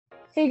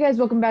Hey guys,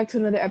 welcome back to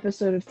another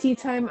episode of Tea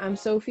Time. I'm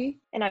Sophie.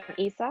 And I'm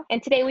Isa.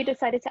 And today we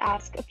decided to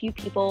ask a few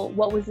people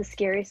what was the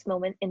scariest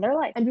moment in their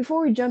life. And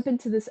before we jump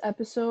into this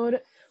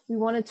episode, we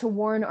wanted to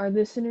warn our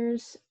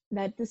listeners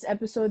that this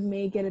episode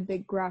may get a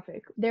bit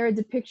graphic. There are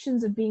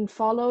depictions of being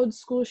followed,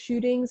 school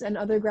shootings, and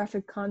other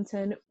graphic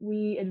content.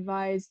 We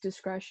advise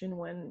discretion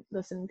when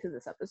listening to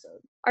this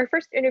episode. Our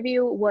first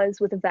interview was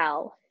with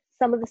Val.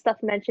 Some of the stuff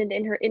mentioned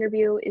in her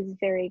interview is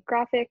very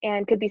graphic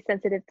and could be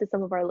sensitive to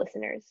some of our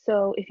listeners.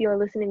 So if you are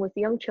listening with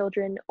young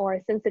children or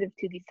are sensitive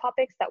to these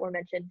topics that were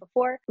mentioned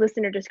before,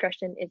 listener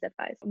discretion is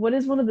advised. What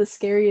is one of the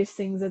scariest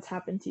things that's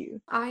happened to you?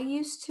 I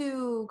used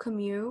to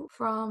commute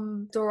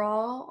from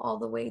Doral all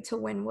the way to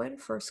Wynwood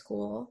for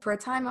school. For a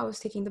time, I was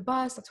taking the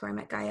bus. That's where I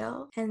met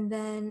Gael. And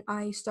then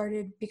I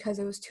started, because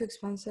it was too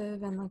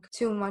expensive and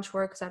too much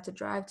work because I had to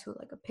drive to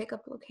a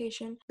pickup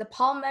location. The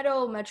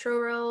Palmetto Metro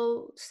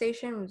Rail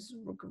station was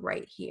right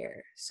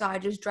here. So I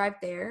just drive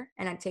there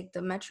and I take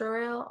the Metro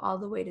Rail all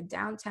the way to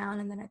downtown,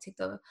 and then I take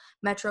the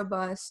Metro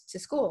bus to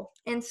school.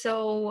 And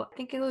so I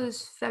think it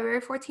was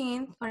February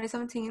 14th,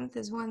 2017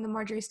 is when the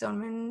Marjorie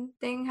Stoneman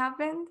thing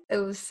happened. It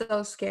was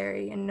so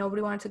scary and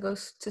nobody wanted to go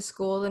to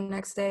school the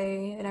next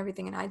day and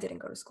everything. And I didn't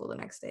go to school the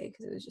next day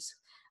because it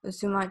was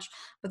too much.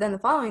 But then the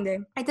following day,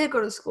 I did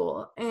go to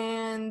school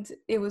and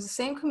it was the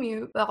same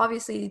commute, but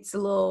obviously it's a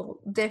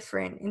little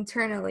different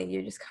internally.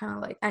 You're just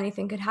kind of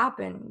anything could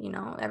happen,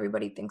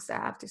 everybody thinks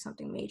that after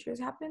something major has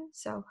happened.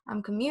 So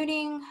I'm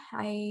commuting,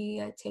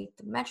 I take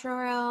the Metro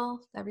Rail,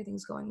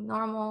 everything's going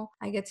normal.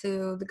 I get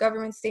to the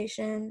government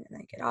station and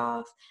I get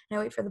off and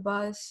I wait for the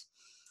bus.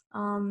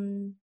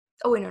 Oh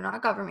wait, no, not a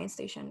government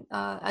station,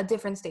 a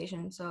different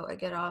station. So I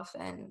get off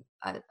and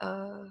it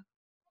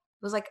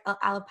was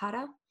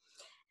Alapata.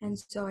 And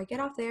so I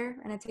get off there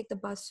and I take the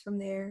bus from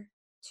there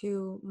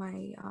to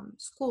my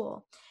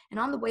school. And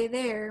on the way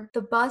there,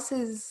 the bus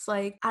is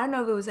I don't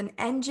know if it was an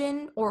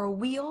engine or a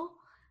wheel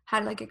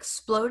had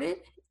exploded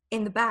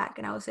in the back,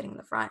 and I was sitting in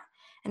the front,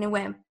 and it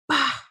went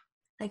bah,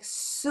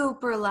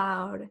 super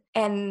loud,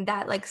 and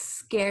that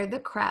scared the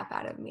crap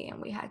out of me.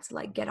 And we had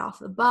to get off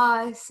the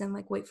bus and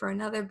wait for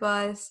another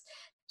bus,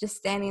 just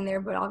standing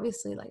there. But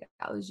obviously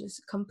I was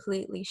just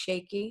completely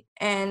shaky,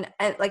 and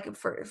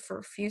for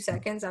a few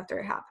seconds after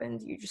it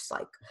happened, you just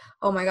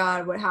oh my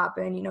god, what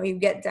happened? You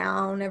get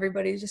down,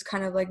 everybody's just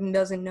kind of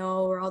doesn't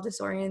know, we're all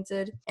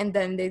disoriented, and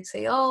then they'd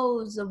say, oh,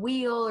 it was a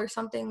wheel or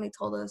something. They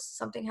told us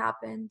something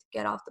happened,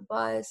 get off the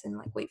bus and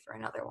wait for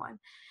another one.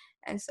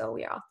 And so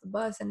we are off the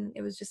bus, and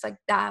it was just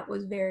that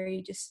was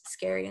very just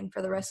scary. And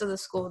for the rest of the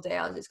school day,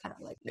 I was just kind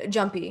of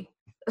jumpy.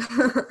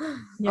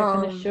 Yeah,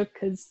 kind of shook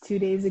because 2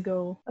 days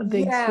ago a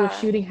big school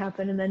shooting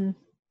happened, and then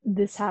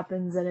this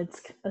happens and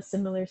it's a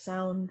similar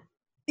sound.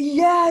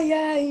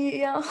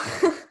 Yeah.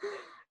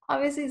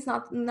 Obviously it's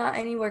not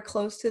anywhere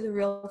close to the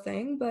real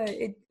thing, but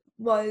it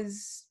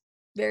was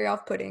very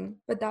off-putting.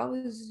 But that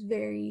was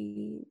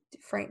very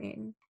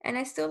frightening. And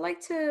I still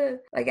like to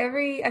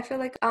I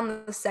feel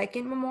on the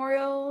second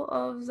memorial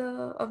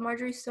of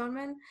Marjorie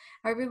Stoneman,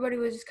 everybody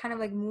was just kind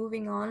of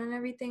moving on and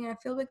everything. And I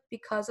feel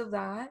because of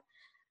that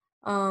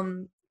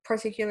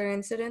particular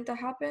incident that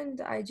happened,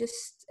 I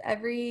just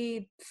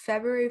every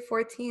February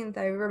 14th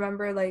I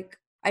remember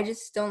I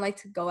just don't like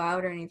to go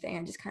out or anything.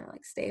 I just kind of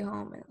stay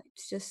home, and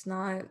it's just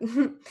not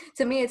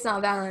to me it's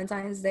not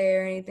Valentine's Day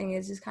or anything.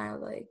 It's just kind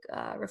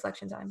of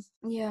reflection time.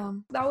 Yeah,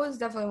 that was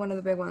definitely one of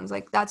the big ones.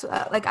 That's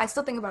I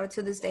still think about it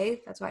to this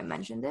day. That's why I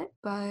mentioned it.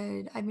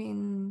 But I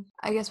mean,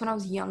 I guess when I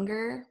was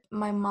younger,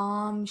 my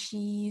mom, she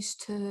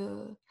used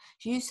to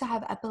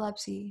have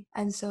epilepsy,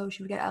 and so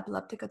she would get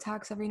epileptic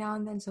attacks every now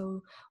and then.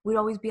 So we'd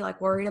always be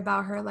worried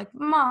about her,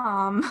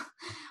 Mom,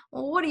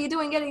 what are you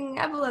doing getting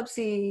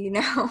epilepsy?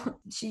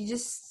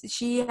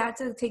 She had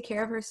to take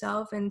care of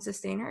herself and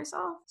sustain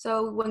herself.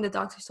 So when the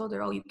doctors told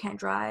her, oh, you can't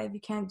drive,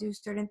 you can't do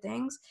certain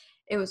things,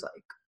 it was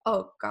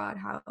oh god,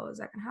 how is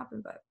that gonna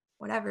happen? But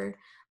whatever.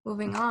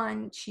 Moving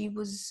on, she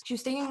was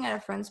staying at a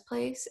friend's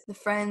place. The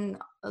friend,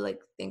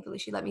 thankfully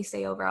she let me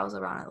stay over. I was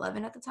around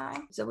 11 at the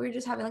time. So we were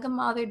just having a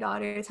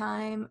mother-daughter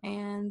time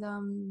and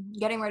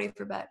getting ready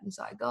for bed. And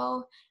so I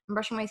go, I'm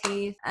brushing my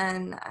teeth,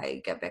 and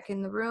I get back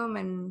in the room,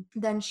 and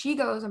then she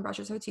goes and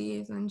brushes her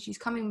teeth, and she's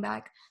coming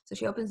back. So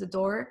she opens the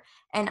door,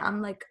 and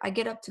I'm I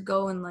get up to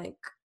go and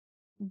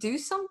do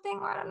something,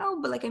 or I don't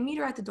know, but I meet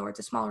her at the door. It's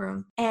a small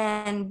room,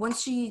 and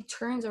once she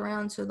turns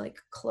around to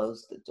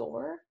close the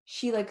door,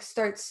 she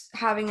starts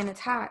having an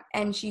attack,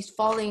 and she's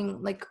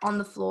falling on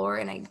the floor,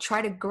 and I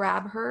try to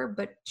grab her,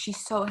 but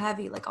she's so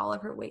heavy, all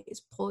of her weight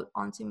is pulled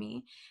onto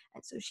me.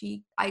 And so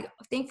I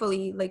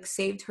thankfully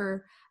saved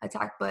her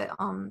attack. But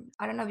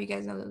I don't know if you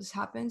guys know this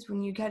happens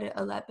when you get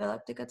an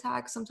epileptic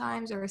attack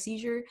sometimes, or a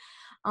seizure.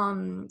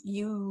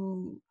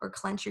 You or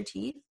clench your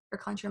teeth or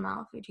clench your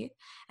mouth, your teeth.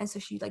 And so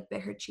she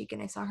bit her cheek,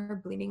 and I saw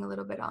her bleeding a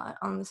little bit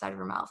on the side of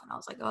her mouth, and I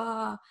was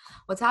oh,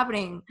 what's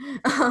happening?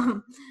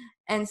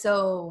 And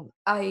so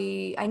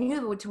I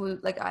knew what to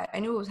like. I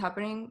knew what was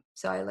happening.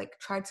 So I like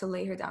tried to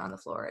lay her down on the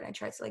floor, and I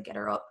tried to like get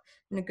her up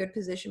in a good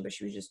position, but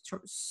she was just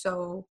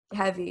so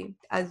heavy,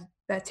 as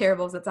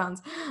terrible as it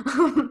sounds.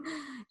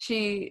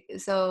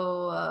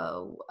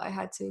 I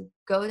had to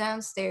go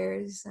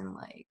downstairs and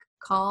like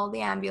call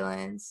the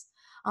ambulance.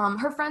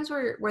 Her friends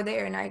were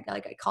there, and I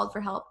called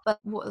for help. But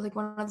like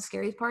one of the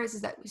scariest parts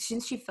is that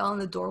since she fell in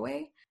the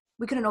doorway,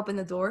 we couldn't open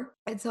the door,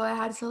 and so I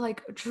had to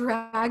like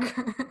drag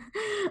her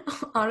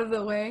out of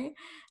the way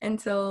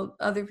until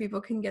other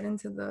people can get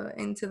into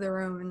the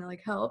room and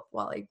like help,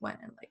 while I went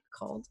and like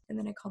called. And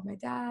then I called my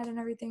dad and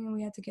everything, and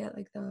we had to get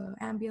like the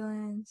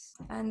ambulance,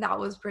 and that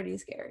was pretty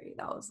scary.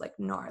 That was like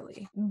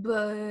gnarly.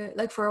 But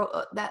like for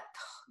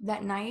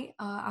that night,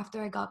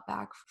 after I got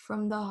back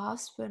from the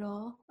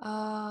hospital,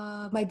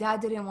 my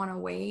dad didn't want to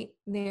wait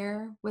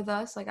there with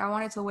us. Like I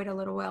wanted to wait a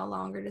little while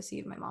longer to see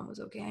if my mom was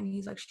okay, and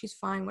he's like, she's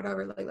fine,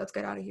 whatever, like let's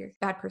get out of here.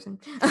 Bad person.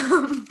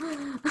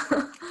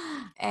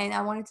 And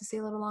I wanted to stay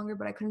a little longer,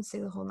 but I couldn't stay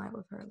the whole night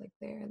with her like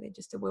there. They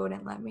just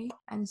wouldn't let me.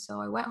 And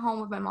so I went home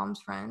with my mom's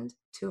friend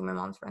to my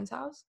mom's friend's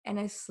house, and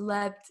I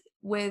slept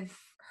with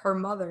her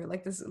mother,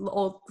 like this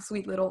old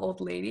sweet little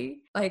old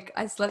lady. Like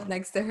I slept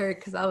next to her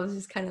because I was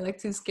just kind of like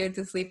too scared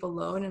to sleep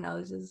alone, and I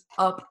was just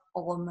up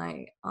all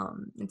night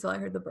until I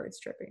heard the birds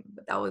chirping.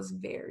 But that was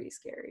very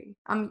scary.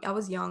 I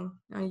was young,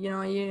 you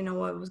didn't know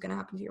what was gonna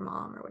happen to your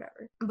mom or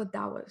whatever, but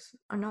that was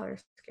another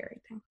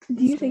scary thing.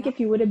 Do you think if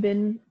you would have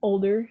been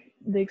older,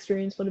 the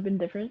experience would have been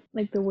different?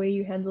 Like the way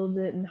you handled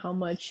it and how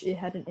much it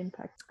had an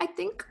impact? I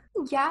think,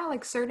 yeah,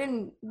 like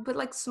certain, but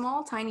like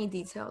small, tiny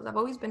details. I've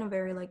always been a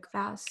very like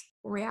fast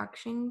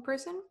reaction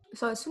person.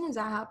 So as soon as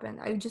that happened,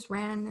 I just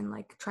ran and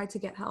like tried to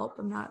get help.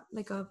 I'm not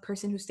like a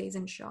person who stays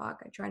in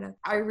shock.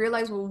 I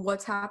realize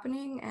what's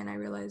happening, and I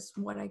realize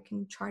what I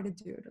can try to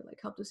do to like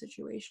help the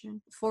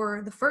situation.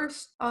 For the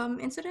first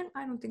incident,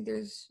 I don't think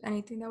there's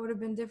anything that would have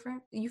been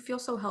different. You feel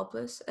so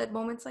helpless at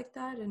moments like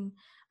that, and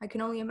I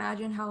can only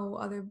imagine how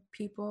other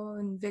people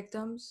and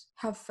victims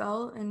have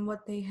felt, and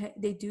what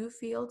they do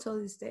feel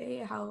till this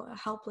day, how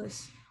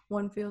helpless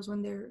one feels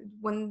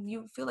when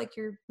you feel like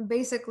you're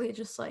basically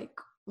just like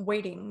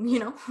waiting,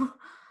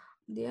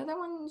 The other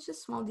one is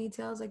just small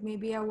details, like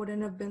maybe I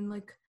wouldn't have been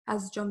like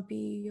as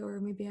jumpy, or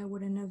maybe I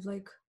wouldn't have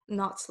like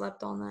not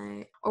slept all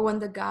night. Or when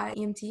the guy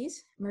EMTs,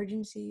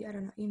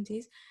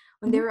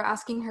 when they were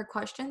asking her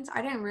questions,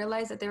 I didn't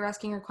realize that they were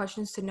asking her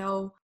questions to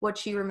know what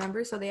she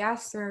remembers. So they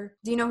asked her,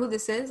 do you know who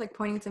this is, like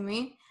pointing to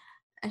me?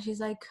 And she's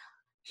like,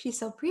 she's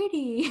so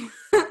pretty.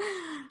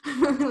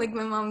 Like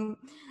my mom,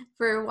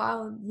 for a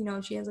while,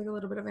 she has like a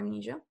little bit of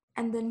amnesia.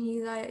 And then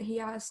he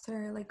asked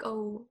her like,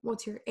 oh,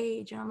 what's your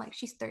age? And I'm like,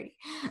 she's 30.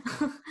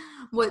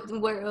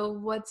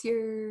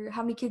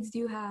 How many kids do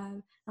you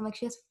have? I'm like,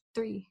 she has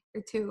 3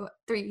 or 2,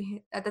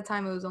 3. At the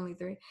time it was only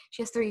 3.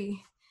 She has 3.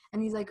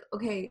 And he's like,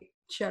 okay,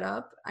 shut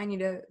up, I need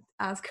to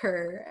ask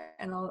her.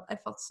 And I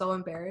felt so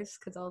embarrassed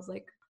because I was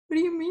like, what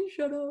do you mean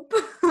shut up?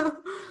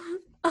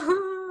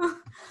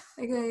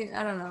 Okay,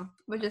 I don't know,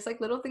 but just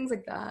like little things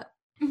like that.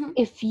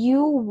 If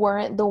you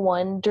weren't the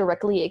one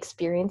directly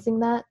experiencing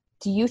that,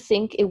 do you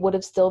think it would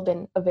have still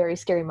been a very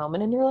scary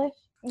moment in your life?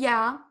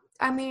 Yeah,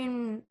 I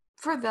mean,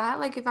 for that,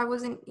 like if I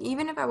wasn't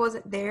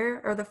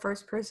there, or the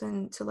first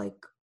person to like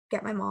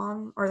get my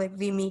mom, or like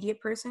the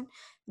immediate person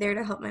there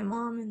to help my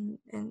mom,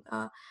 and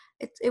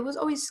it was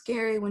always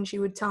scary when she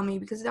would tell me,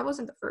 because that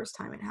wasn't the first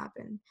time it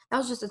happened. That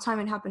was just the time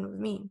it happened with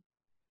me.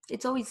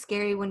 It's always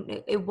scary when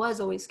it was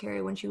always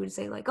scary when she would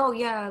say like, oh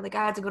yeah, like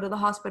I had to go to the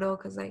hospital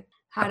because I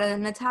had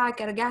an attack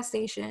at a gas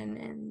station.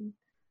 And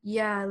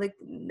yeah, like,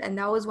 and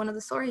that was one of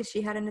the stories.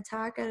 She had an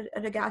attack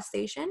at a gas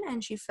station,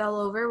 and she fell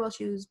over while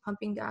she was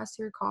pumping gas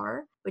to her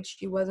car, which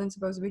she wasn't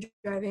supposed to be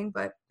driving.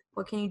 But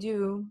what can you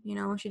do?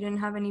 She didn't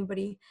have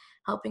anybody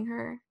helping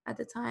her at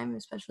the time,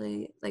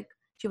 especially like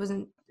she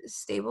wasn't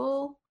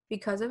stable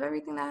because of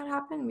everything that had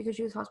happened, because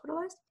she was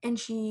hospitalized. And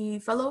she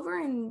fell over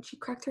and she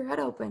cracked her head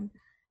open.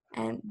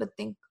 But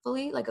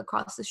thankfully, like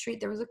across the street,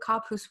 there was a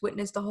cop who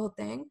witnessed the whole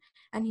thing,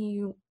 and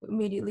he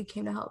immediately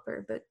came to help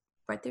her. But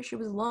right there, she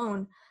was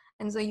alone.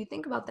 And so you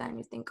think about that and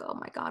you think, oh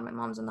my God, my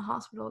mom's in the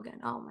hospital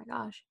again. Oh my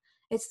gosh.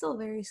 It's still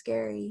very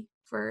scary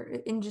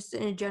in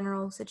a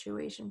general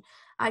situation.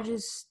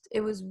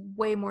 It was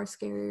way more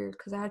scarier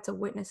because I had to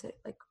witness it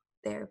like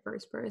there,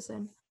 first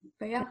person.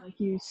 But yeah. Like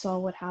you saw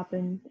what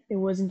happened. It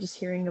wasn't just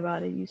hearing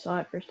about it, you saw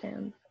it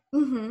firsthand.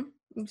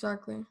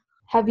 Exactly.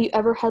 Have you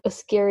ever had a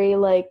scary,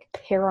 like,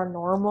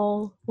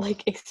 paranormal,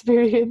 like,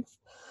 experience?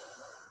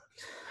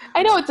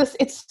 I know it's a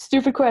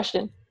stupid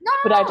question,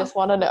 but I just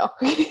want to know.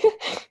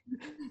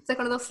 It's like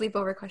one of those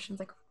sleepover questions,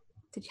 like,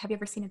 have you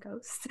ever seen a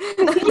ghost?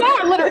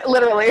 Yeah,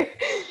 literally.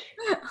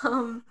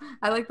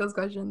 I like those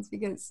questions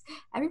because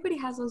everybody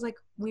has those like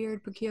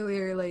weird,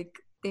 peculiar like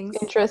things.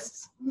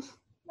 Interests.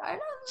 I don't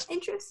know,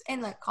 interests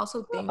and like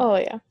also things. Oh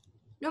yeah.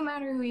 No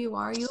matter who you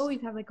are, you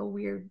always have like a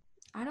weird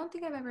I don't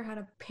think I've ever had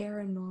a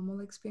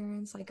paranormal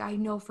experience. Like, I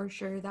know for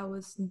sure that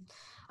was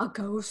a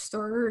ghost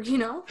or,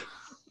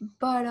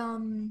 but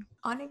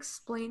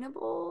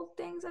unexplainable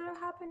things that have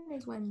happened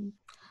is when,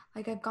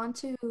 like, I've gone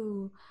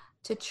to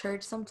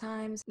church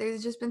sometimes.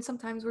 There's just been some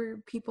times where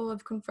people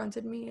have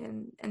confronted me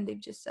and they've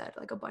just said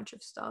like a bunch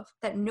of stuff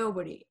that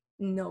nobody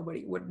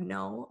would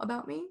know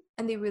about me,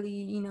 and they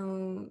really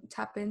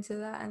tap into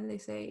that, and they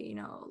say,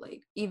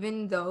 like,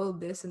 even though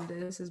this and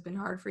this has been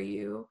hard for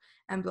you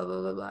and blah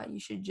blah blah blah, you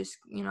should just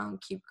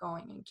keep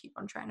going and keep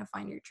on trying to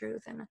find your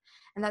truth. And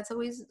that's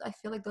always, I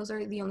feel like those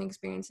are the only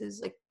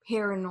experiences, like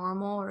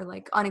paranormal or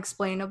like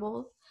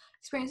unexplainable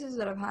experiences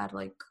that I've had.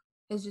 Like,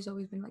 it's just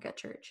always been like at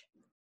church.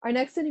 Our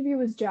next interview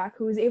was Jack,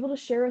 who was able to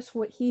share us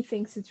what he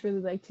thinks it's really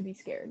like to be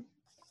scared.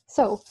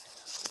 So,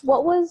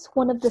 what was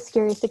one of the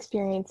scariest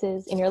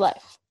experiences in your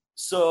life?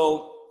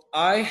 So,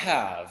 I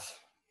have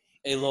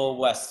a little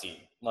Westie,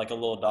 like a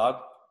little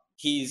dog.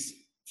 He's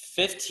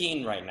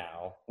 15 right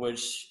now,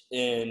 which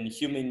in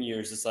human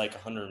years is like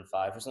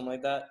 105 or something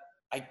like that.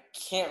 I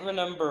can't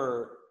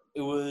remember.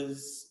 It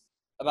was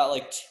about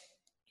like,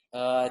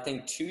 I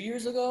think 2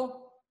 years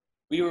ago.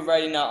 We were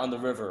riding out on the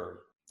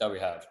river that we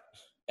have,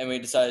 and we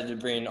decided to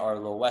bring our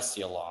little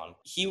Westie along.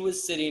 He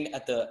was sitting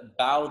at the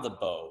bow of the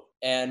boat,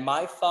 and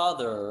my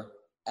father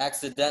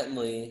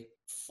accidentally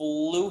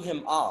flew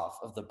him off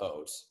of the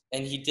boat,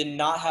 and he did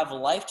not have a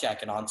life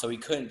jacket on, so he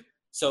couldn't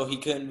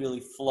really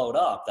float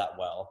up that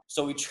well.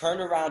 So we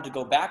turned around to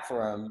go back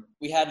for him.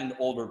 We had an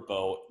older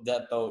boat.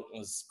 That boat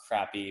was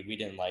crappy. We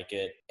didn't like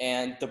it.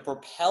 And the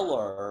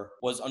propeller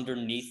was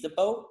underneath the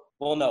boat.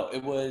 Well, no,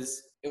 it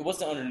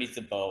wasn't underneath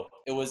the boat.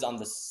 It was on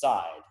the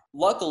side.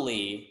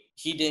 Luckily,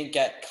 he didn't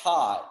get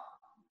caught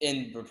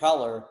in the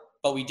propeller,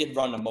 but we did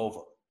run him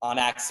over on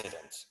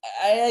accident.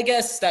 I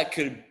guess that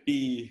could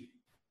be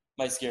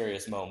my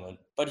scariest moment.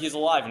 But he's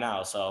alive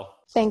now, so.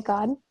 Thank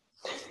God.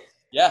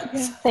 Yeah.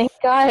 Thank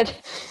God.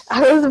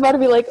 I was about to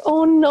be like,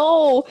 oh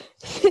no.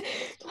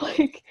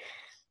 Like.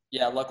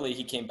 Yeah, luckily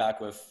he came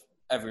back with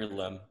every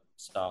limb,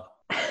 so.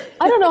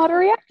 I don't know how to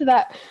react to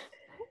that.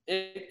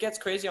 It gets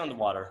crazy on the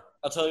water.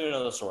 I'll tell you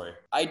another story.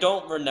 I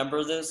don't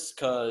remember this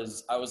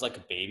because I was like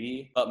a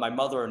baby, but my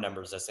mother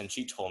remembers this, and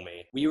she told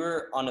me. We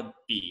were on a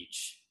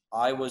beach.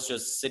 I was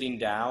just sitting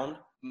down.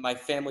 My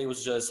family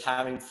was just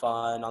having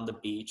fun on the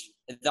beach.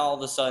 And then all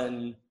of a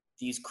sudden,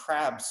 these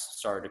crabs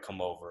started to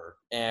come over,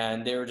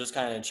 and they were just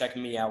kind of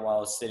checking me out while I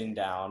was sitting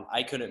down.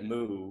 I couldn't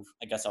move.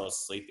 I guess I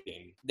was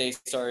sleeping. They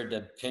started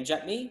to pinch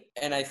at me,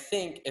 and I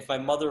think if my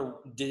mother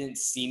didn't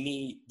see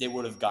me, they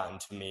would have gotten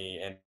to me,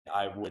 and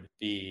I would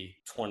be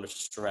torn to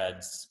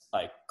shreds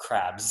like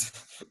crabs.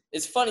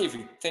 It's funny if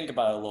you think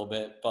about it a little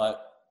bit,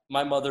 but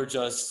my mother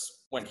just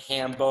went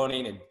ham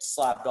boning and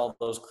slapped all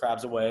those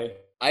crabs away.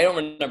 I don't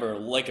remember a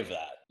lick of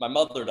that. My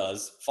mother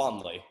does,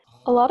 fondly.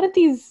 A lot of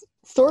these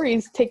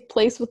stories take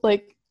place with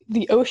like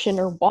the ocean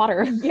or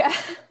water. Yeah.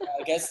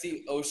 I guess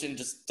the ocean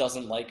just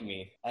doesn't like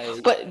me.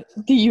 But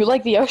do you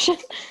like the ocean?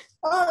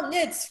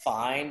 It's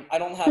fine. I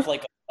don't have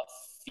like a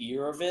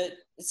fear of it.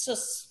 It's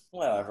just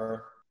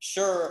whatever.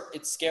 Sure,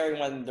 it's scary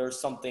when there's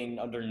something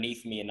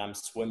underneath me and I'm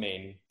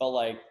swimming, but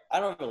like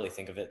I don't really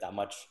think of it that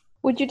much.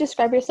 Would you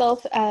describe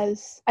yourself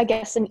as, I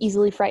guess, an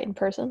easily frightened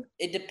person?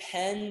 It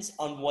depends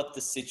on what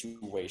the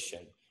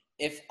situation.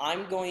 If I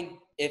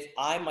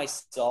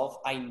myself,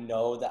 I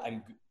know that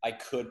I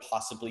could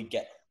possibly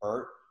get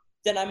hurt,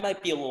 then I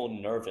might be a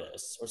little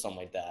nervous or something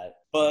like that.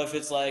 But if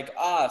it's like,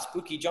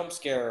 spooky jump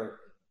scare,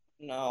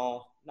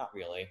 no, not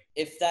really.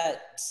 If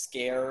that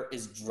scare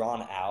is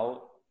drawn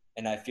out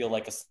and I feel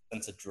like a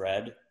sense of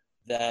dread,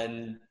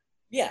 then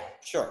yeah,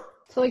 sure.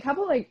 So, like, how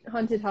about, like,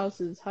 haunted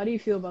houses? How do you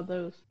feel about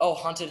those? Oh,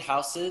 haunted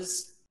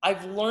houses?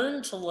 I've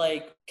learned to,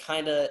 like,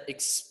 kind of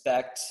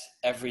expect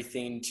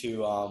everything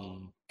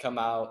to come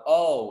out.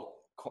 Oh,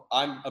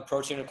 I'm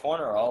approaching a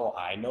corner. Oh,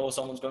 I know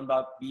someone's going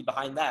to be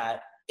behind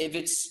that. If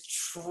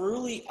it's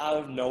truly out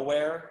of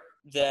nowhere,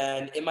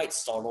 then it might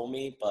startle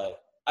me,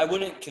 but I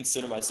wouldn't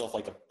consider myself,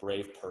 like, a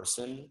brave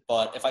person.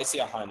 But if I see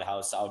a haunted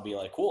house, I would be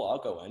like, cool, I'll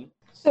go in.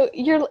 So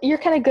you're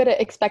kind of good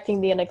at expecting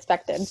the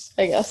unexpected,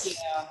 I guess.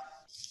 Yeah.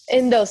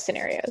 In those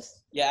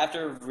scenarios. Yeah,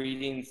 after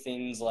reading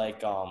things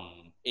like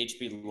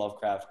H.P.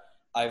 Lovecraft,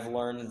 I've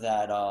learned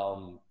that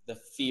the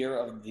fear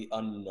of the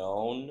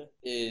unknown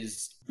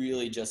is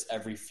really just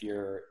every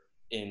fear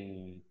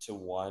into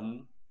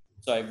one.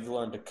 So I've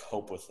learned to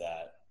cope with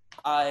that.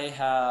 I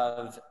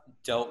have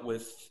dealt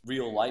with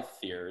real life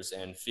fears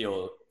and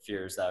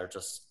fears that are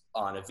just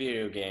on a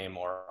video game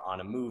or on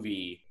a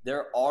movie.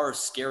 There are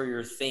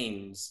scarier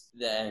things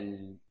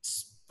than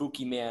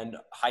spooky man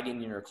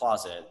hiding in your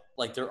closet.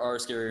 Like, there are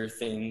scarier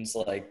things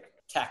like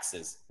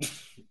taxes.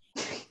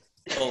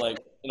 But, like,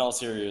 in all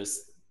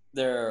seriousness,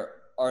 there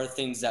are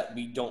things that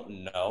we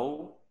don't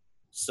know,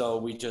 so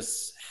we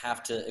just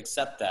have to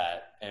accept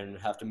that and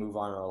have to move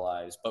on in our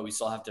lives. But we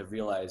still have to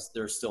realize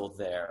they're still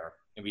there,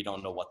 and we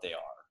don't know what they are.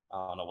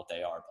 I don't know what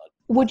they are, but...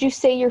 Would you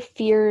say your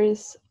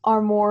fears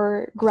are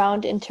more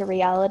ground into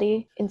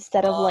reality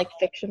instead of, like,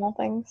 fictional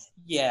things?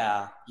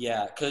 Yeah,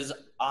 because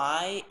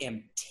I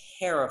am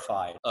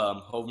terrified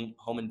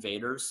home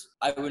invaders.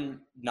 I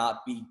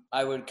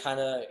would kind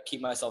of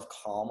keep myself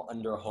calm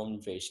under a home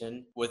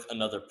invasion with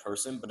another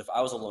person, but if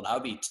I was alone, I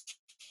would be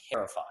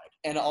terrified.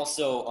 And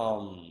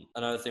also,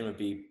 another thing would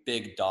be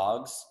big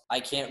dogs.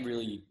 I can't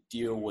really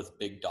deal with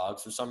big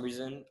dogs for some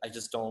reason. I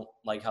just don't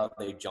like how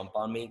they jump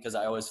on me because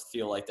I always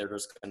feel like they're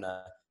just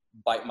gonna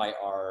bite my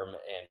arm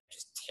and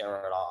just tear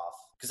it off.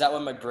 Because that's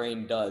what my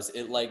brain does.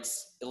 It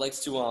likes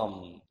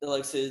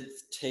to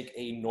take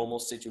a normal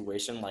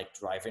situation like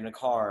driving a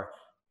car,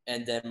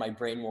 and then my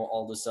brain will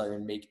all of a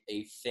sudden make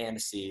a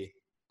fantasy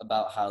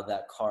about how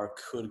that car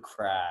could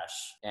crash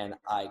and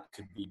I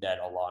could be dead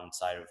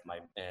alongside of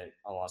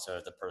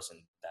the person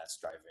that's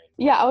driving.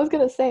 Yeah, I was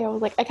gonna say, I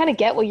was like, I kind of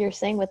get what you're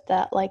saying with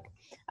that. Like,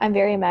 I'm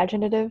very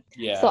imaginative.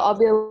 Yeah. So I'll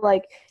be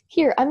like,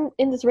 here, I'm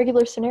in this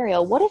regular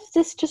scenario. What if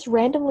this just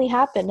randomly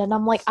happened? And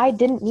I'm like, I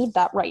didn't need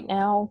that right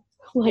now.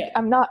 Like, Yeah.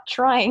 I'm not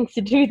trying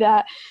to do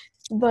that.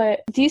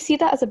 But do you see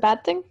that as a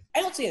bad thing?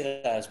 I don't see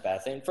that as a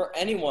bad thing. For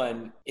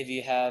anyone, if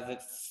you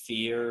have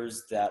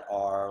fears that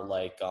are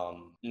like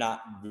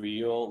not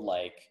real,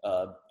 like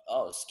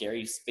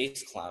scary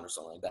space clown or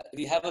something like that. If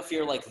you have a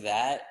fear like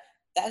that,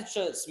 that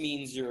just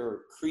means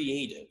you're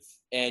creative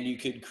and you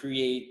could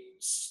create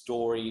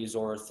stories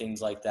or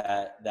things like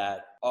that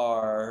that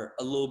are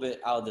a little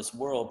bit out of this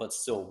world but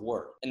still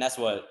work. And that's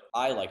what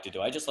I like to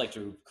do. I just like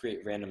to create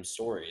random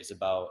stories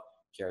about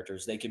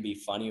characters. They could be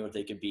funny or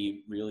they could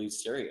be really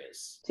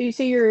serious. So you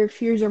say your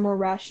fears are more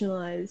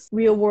rationalized,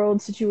 real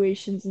world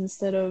situations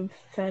instead of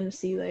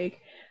fantasy,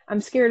 like I'm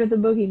scared of the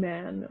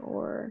boogeyman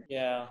or...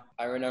 Yeah,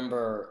 I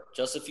remember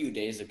just a few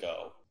days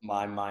ago,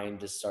 my mind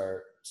just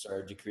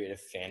started to create a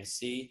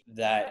fantasy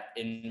that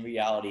in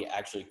reality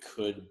actually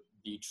could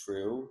be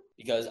true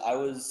because I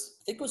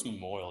think it was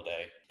Memorial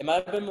Day. It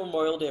might have been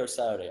Memorial Day or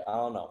Saturday. I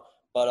don't know.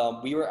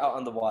 But we were out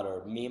on the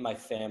water. Me and my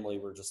family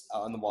were just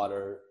out on the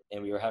water,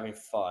 and we were having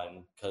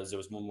fun because it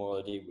was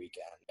Memorial Day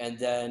weekend. And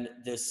then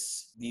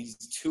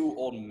these two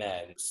old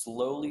men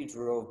slowly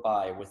drove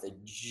by with a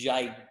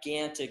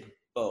gigantic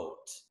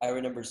boat. I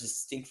remember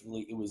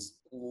distinctly it was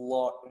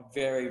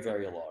very,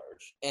 very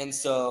large. And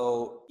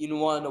so you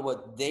want to know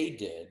what they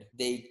did?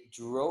 They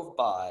drove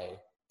by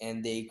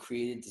and they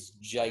created this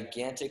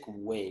gigantic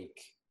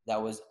wake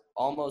that was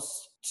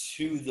almost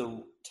to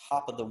the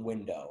top of the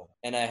window.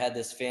 And I had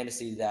this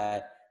fantasy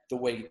that the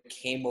wave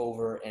came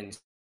over and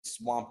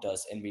swamped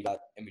us and we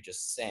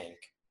just sank.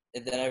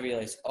 And then I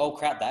realized, oh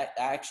crap, that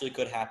actually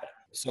could happen.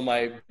 So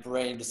my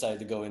brain decided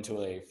to go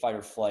into a fight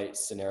or flight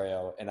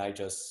scenario, and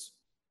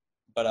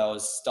but I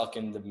was stuck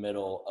in the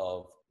middle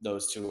of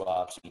those two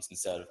options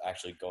instead of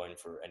actually going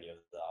for any of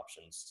the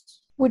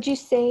options. Would you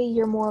say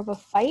you're more of a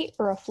fight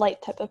or a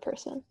flight type of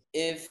person?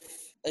 If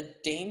a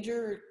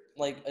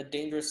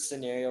dangerous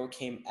scenario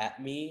came at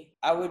me,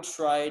 I would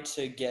try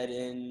to get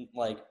in,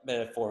 like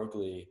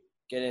metaphorically,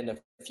 get in a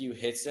few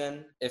hits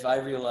in. If I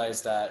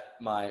realized that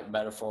my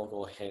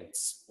metaphorical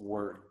hints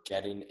weren't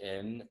getting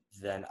in,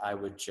 then I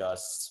would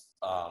just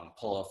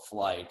pull a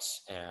flight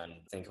and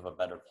think of a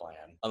better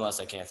plan.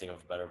 Unless I can't think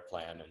of a better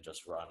plan and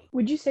just run.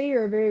 Would you say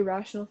you're a very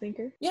rational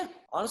thinker? Yeah,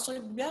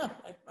 honestly, yeah,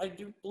 I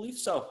do believe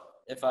so.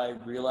 If I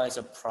realize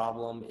a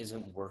problem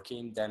isn't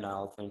working, then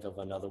I'll think of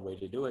another way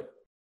to do it.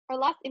 Our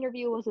last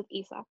interview was with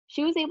Isa.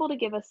 She was able to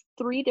give us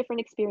 3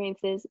 different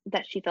experiences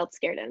that she felt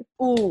scared in.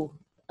 Ooh,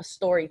 a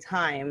story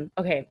time.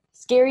 Okay,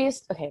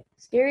 scariest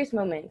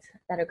moment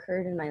that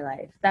occurred in my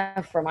life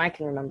that from I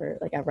can remember,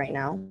 like right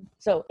now.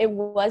 So it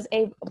was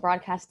a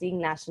broadcasting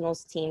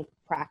nationals team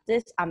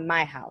practice at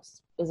my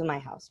house. It was in my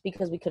house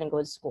because we couldn't go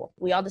to school.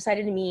 We all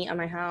decided to meet at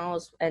my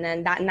house, and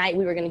then that night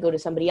we were going to go to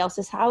somebody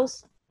else's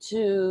house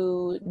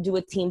to do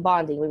a team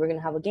bonding. We were going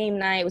to have a game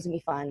night. It was going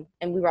to be fun,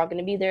 and we were all going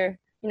to be there,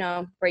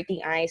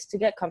 breaking ice to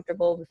get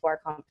comfortable before our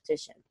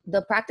competition.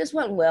 The practice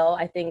went well.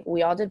 I think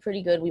we all did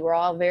pretty good. We were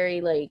all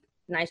very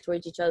nice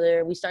towards each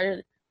other. We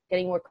started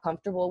getting more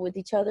comfortable with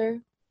each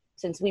other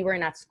since we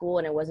weren't at school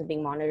and it wasn't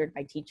being monitored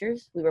by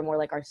teachers. We were more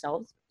like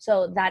ourselves.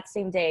 So that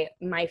same day,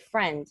 my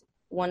friend,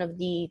 one of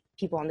the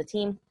people on the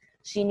team,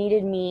 she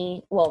needed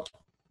me. Well,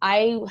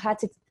 I had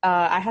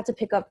to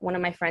pick up one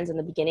of my friends in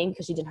the beginning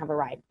because she didn't have a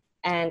ride.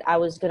 And I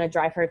was going to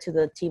drive her to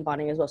the team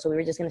bonding as well. So we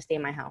were just going to stay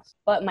in my house.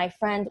 But my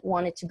friend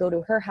wanted to go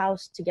to her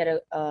house to get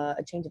a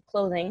change of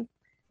clothing.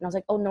 And I was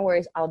like, oh, no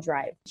worries, I'll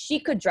drive. She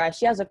could drive.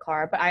 She has a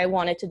car, but I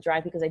wanted to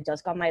drive because I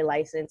just got my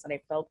license and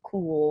I felt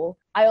cool.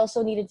 I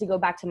also needed to go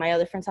back to my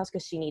other friend's house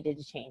because she needed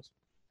to change.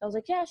 I was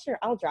like, yeah, sure,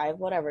 I'll drive,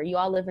 whatever. You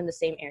all live in the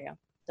same area,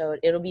 so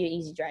it'll be an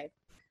easy drive.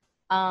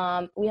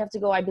 We have to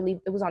go, I believe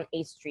it was on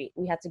 8th Street.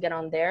 We had to get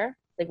on there.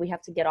 We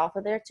have to get off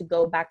of there to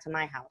go back to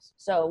my house.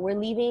 So we're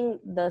leaving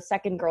the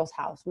second girl's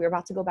house. We're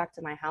about to go back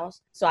to my house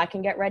so I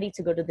can get ready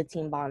to go to the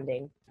team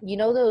bonding. You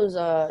know those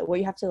where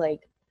you have to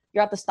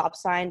you're at the stop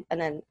sign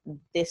and then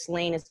this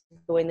lane is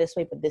going this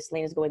way, but this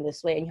lane is going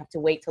this way, and you have to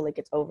wait till it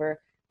gets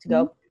over to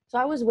go. Mm-hmm. So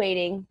I was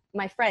waiting.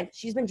 My friend,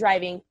 she's been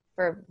driving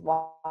for a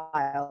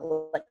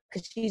while,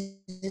 because she's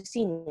a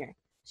senior.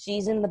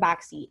 She's in the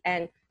back seat,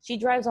 and she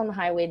drives on the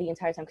highway the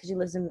entire time because she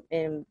lives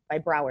in by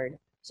Broward.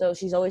 So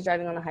she's always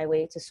driving on the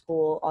highway to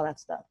school, all that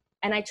stuff.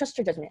 And I trust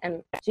her judgment.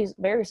 And she's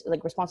very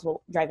like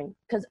responsible driving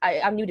because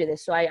I'm new to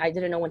this. So I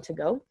didn't know when to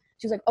go.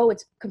 She was like, oh,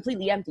 it's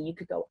completely empty. You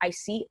could go. I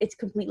see it's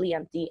completely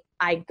empty.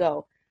 I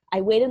go.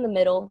 I wait in the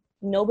middle.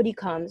 Nobody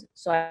comes.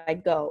 So I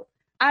go.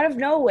 Out of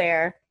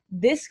nowhere,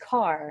 this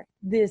car,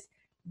 this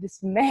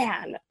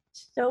man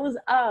shows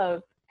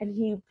up and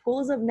he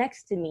pulls up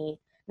next to me.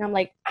 And I'm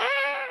like,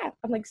 ah!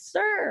 I'm like,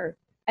 sir.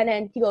 And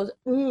then he goes,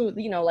 ooh,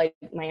 you know, like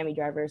Miami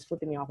drivers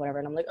flipping me off, whatever.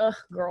 And I'm like, ugh,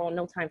 girl,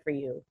 no time for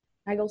you.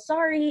 And I go,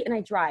 sorry. And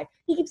I drive.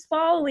 He keeps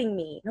following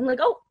me. And I'm like,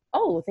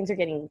 oh, things are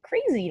getting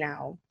crazy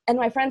now. And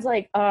my friend's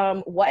like,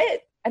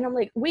 what? And I'm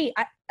like, wait,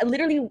 I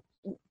literally.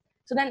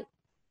 So then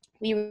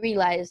we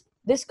realized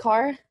this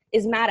car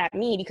is mad at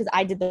me because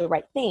I did the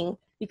right thing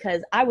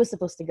because I was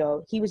supposed to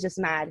go. He was just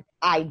mad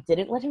I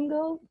didn't let him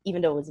go,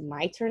 even though it was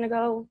my turn to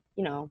go.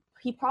 You know,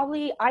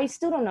 I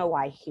still don't know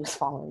why he was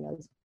following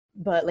us,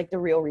 but like the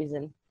real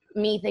reason.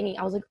 Me thinking,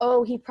 I was like,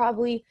 oh,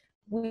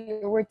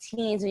 we're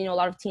teens, and you know, a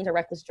lot of teens are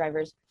reckless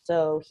drivers.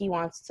 So he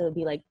wants to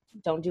be like,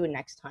 don't do it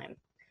next time.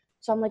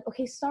 So I'm like,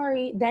 okay,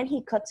 sorry. Then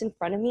he cuts in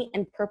front of me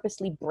and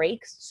purposely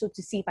brakes so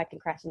to see if I can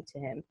crash into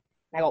him.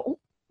 And I go, oh,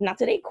 not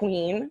today,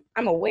 queen.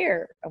 I'm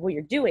aware of what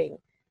you're doing.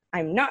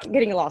 I'm not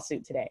getting a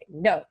lawsuit today.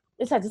 No.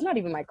 Besides, it's not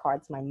even my car,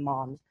 it's my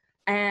mom's.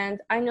 And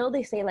I know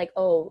they say like,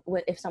 oh,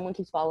 if someone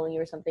keeps following you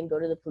or something, go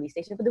to the police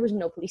station. But there was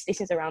no police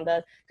stations around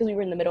us because we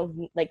were in the middle of,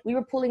 like, we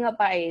were pulling up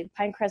by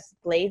Pinecrest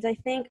Glades, I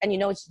think. And you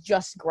know, it's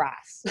just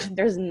grass.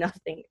 There's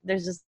nothing.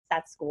 There's just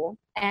that school.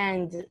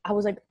 And I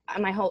was like,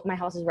 my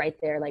house is right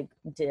there, like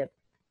dip.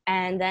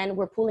 And then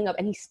we're pulling up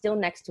and he's still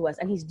next to us.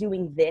 And he's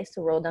doing this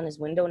to roll down his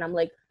window. And I'm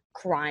like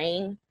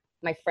crying.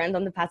 My friend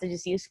on the passenger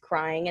seat is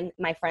crying, and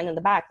my friend in the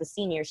back, the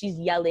senior, she's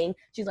yelling.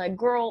 She's like,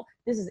 girl,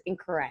 this is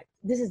incorrect.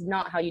 This is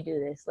not how you do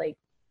this. Like,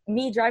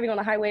 me driving on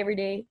the highway every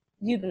day,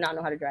 you do not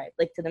know how to drive,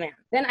 like, to the man.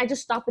 Then I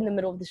just stop in the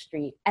middle of the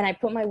street, and I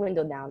put my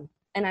window down,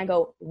 and I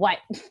go, what?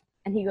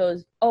 And he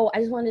goes, oh, I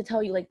just wanted to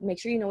tell you, like, make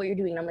sure you know what you're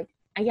doing. And I'm like,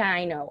 yeah,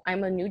 I know.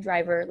 I'm a new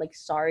driver. Like,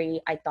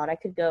 sorry. I thought I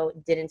could go.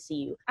 Didn't see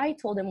you. I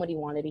told him what he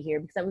wanted to hear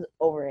because I was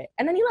over it.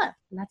 And then he left.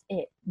 And that's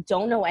it.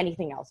 Don't know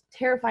anything else.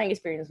 Terrifying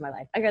experience of my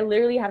life. Like, I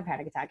literally had a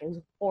panic attack. It was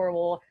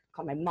horrible.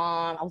 Called my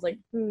mom. I was like,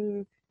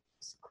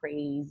 it's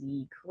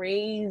crazy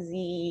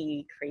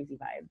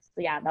vibes.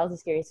 So yeah, that was the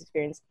scariest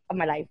experience of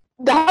my life.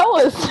 That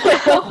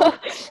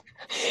was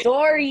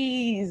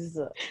Stories.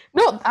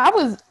 No, I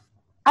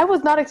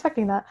was not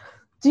expecting that.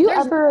 Do you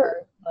There's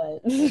ever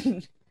more,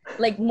 but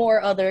like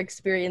more other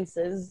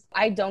experiences.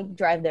 I don't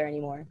drive there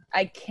anymore.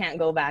 I can't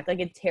go back. Like,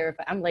 it's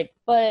terrifying. I'm like,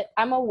 but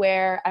I'm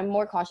aware. I'm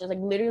more cautious. Like,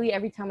 literally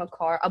every time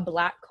a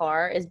black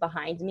car is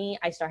behind me,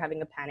 I start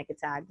having a panic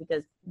attack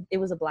because it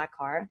was a black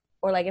car.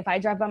 Or like if I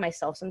drive by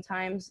myself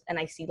sometimes and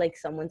I see like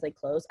someone's like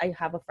close, I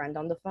have a friend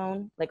on the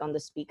phone, like on the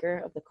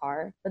speaker of the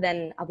car. But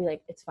then I'll be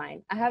like, it's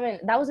fine.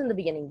 That was in the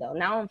beginning though.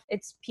 Now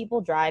it's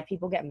people drive,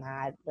 people get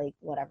mad, like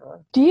whatever.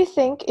 Do you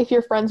think if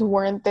your friends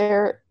weren't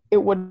there,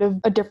 it would have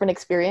a different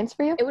experience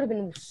for you? It would have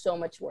been so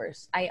much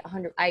worse. I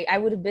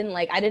would have been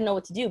like, I didn't know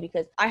what to do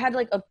because I had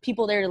like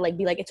people there to like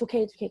be like, it's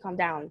okay, calm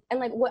down. And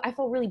like I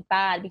felt really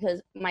bad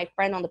because my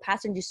friend on the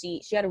passenger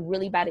seat, she had a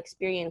really bad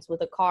experience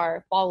with a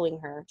car following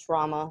her.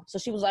 Trauma. So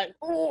she was like,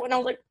 oh, and I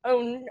was like,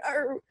 oh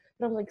no.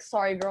 And I was like,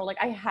 sorry girl, like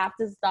I have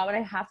to stop and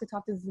I have to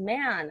talk to this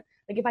man.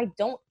 Like if I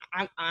don't,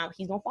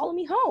 he's gonna follow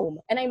me home.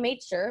 And I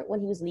made sure when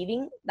he was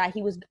leaving that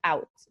he was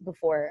out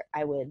before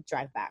I would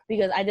drive back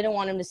because I didn't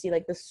want him to see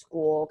like the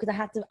school because I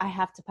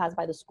have to pass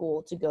by the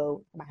school to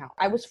go to my house.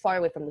 I was far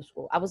away from the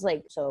school. I was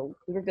like, so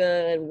we were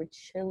good, we were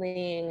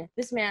chilling.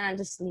 This man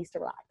just needs to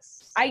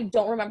relax. I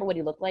don't remember what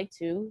he looked like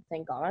too,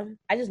 thank God.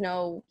 I just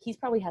know he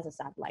probably has a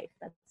sad life.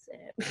 That's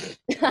it.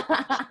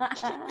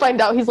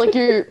 Find out he's like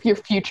your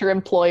future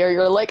employer.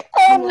 You're like,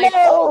 oh I'm like,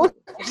 no. oh,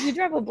 you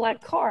drive a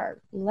black car.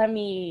 Let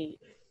me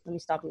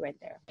stop you right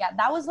there. Yeah,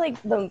 that was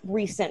like the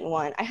recent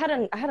one. I had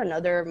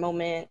another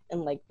moment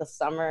in like the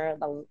summer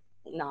that was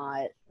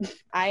not.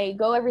 I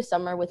go every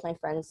summer with my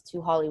friends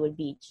to Hollywood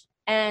Beach.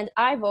 And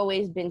I've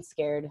always been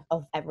scared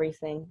of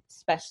everything,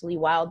 especially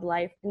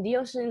wildlife. And the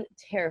ocean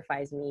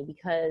terrifies me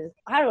because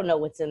I don't know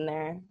what's in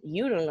there.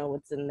 You don't know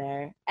what's in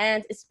there.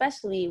 And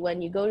especially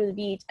when you go to the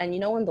beach and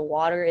you know when the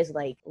water is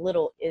like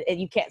little,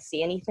 you can't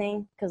see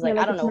anything because like,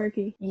 I don't know.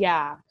 Murky.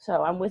 Yeah.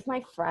 So I'm with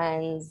my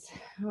friends.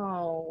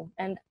 Oh,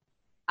 and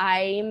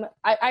I'm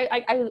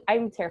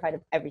terrified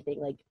of everything.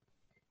 Like,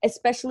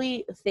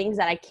 especially things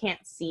that I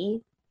can't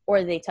see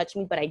or they touch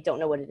me, but I don't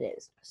know what it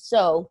is.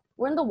 So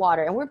we're in the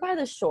water and we're by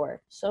the shore.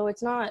 So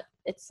it's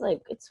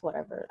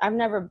whatever. I've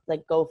never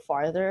like go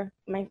farther.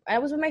 I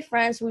was with my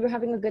friends. We were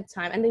having a good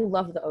time and they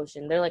love the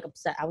ocean. They're like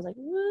upset. I was like,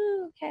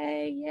 woo,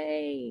 okay,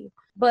 yay.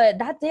 But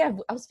that day I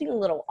was feeling a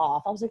little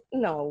off. I was like,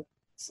 no,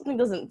 something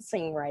doesn't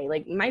seem right.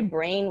 Like my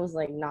brain was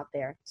like not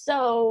there.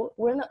 So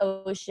we're in the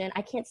ocean.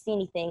 I can't see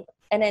anything.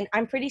 And then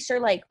I'm pretty sure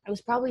like it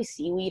was probably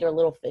seaweed or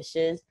little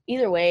fishes.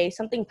 Either way,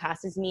 something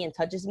passes me and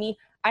touches me.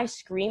 I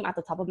scream at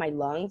the top of my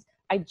lungs.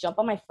 I jump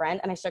on my friend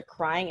and I start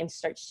crying and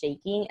start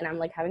shaking and I'm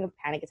like having a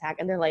panic attack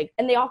and they're like,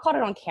 and they all caught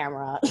it on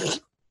camera.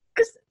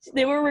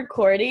 they were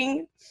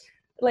recording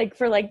like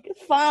for like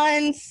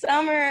fun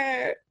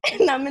summer,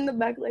 and I'm in the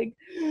back like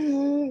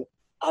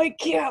I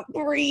can't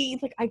breathe.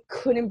 Like I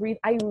couldn't breathe.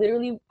 I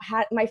literally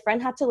had my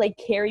friend had to like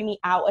carry me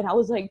out, and I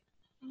was like,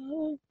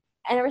 oh.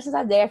 And ever since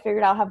that day, I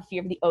figured out I have a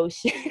fear of the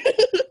ocean.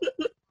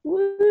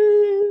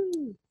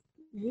 Woo.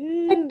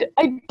 Woo.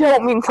 I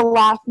don't mean to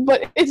laugh,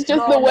 but it's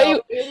just the way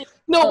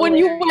when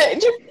you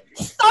went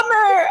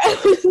summer.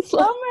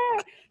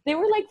 Summer. They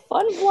were like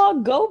fun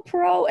vlog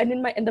GoPro, and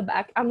in the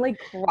back, I'm like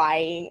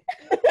crying.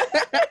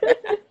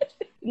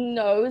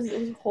 No, it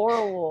was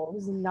horrible. It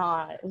was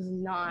not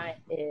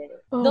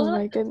it. Oh Those are my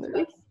like the goodness.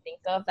 things I think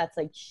of that's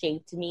like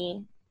shaped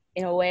me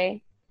in a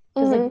way.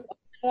 Because like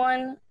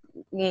one,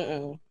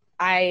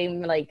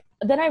 I'm like,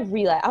 then I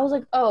realized, I was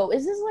like, oh,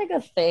 is this like a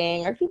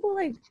thing? Are people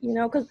like,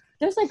 because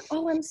there's like,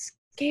 oh, I'm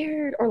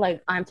scared, or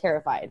like, I'm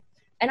terrified.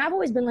 And I've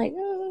always been like,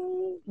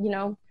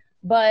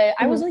 but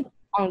I was like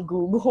on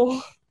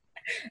Google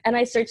and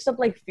I searched up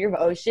like fear of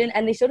ocean,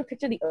 and they showed a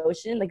picture of the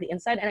ocean, like the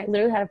inside, and I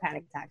literally had a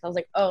panic attack. I was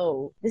like,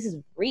 oh, this is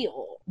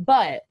real.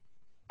 But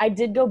I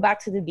did go back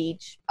to the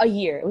beach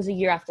it was a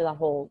year after that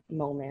whole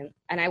moment,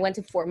 and I went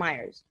to Fort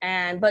Myers,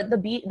 but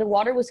the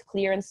water was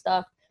clear and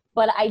stuff,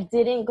 but I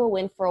didn't go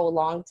in for a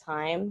long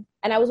time.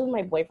 And I was with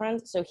my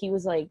boyfriend, so he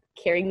was like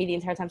carrying me the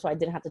entire time, so I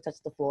didn't have to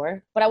touch the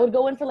floor. But I would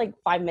go in for like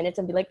 5 minutes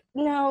and be like,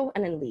 no,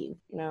 and then leave.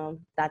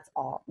 That's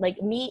all.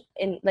 Like me,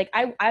 and like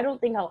I don't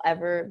think I'll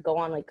ever go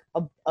on like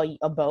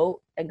a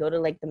boat and go to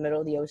like the middle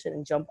of the ocean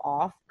and jump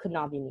off. Could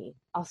not be me.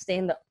 I'll stay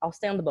on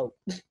the boat.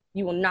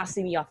 You will not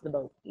see me off the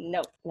boat.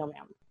 No,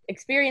 ma'am.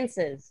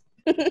 Experiences.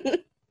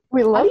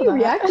 We love How do you that.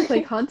 react with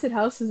like haunted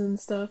houses and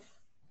stuff?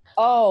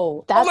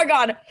 Oh my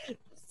God.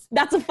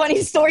 That's a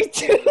funny story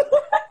too.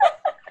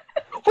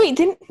 Wait,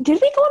 did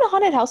we go in a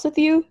haunted house with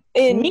you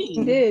in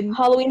We did.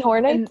 Halloween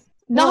Horror Nights?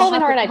 No, Not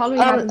Halloween Horror Nights. Halloween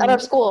At our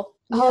Happenings. school.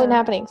 Yeah. Halloween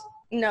Happenings.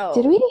 No.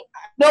 Did we?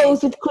 No, it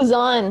was with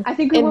Kuzan. I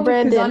think we went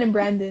with Kuzan and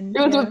Brandon. It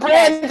was with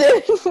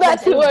Brandon.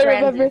 That's who I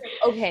remember.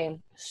 Okay,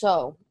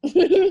 so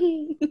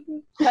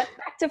cut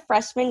back to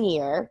freshman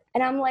year,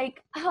 and I'm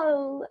like,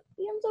 oh,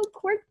 I'm so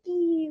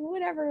quirky,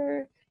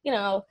 whatever,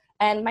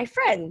 And my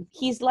friend,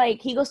 he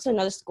goes to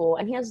another school,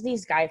 and he has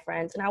these guy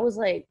friends, and I was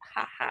like,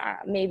 haha,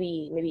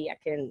 maybe I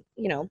can,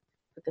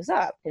 hook this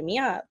up, hit me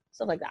up,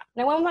 stuff like that.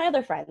 And I went with my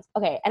other friends.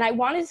 Okay, and I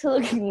wanted to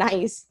look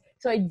nice,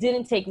 so I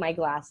didn't take my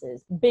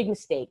glasses. Big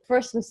mistake.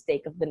 First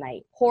mistake of the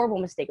night. Horrible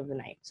mistake of the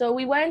night. So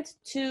we went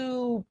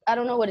to, I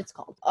don't know what it's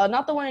called.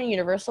 Not the one in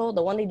Universal,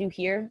 the one they do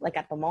here, like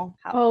at the mall.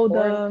 I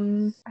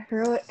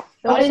forgot.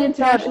 The one in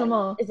International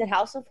Mall. Is it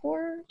House of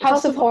Horror?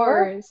 House of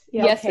Horrors.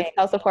 Yeah. Yes, Okay. it's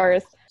House of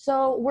Horrors.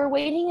 So we're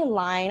waiting in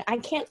line. I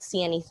can't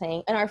see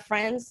anything. And our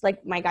friends,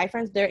 like my guy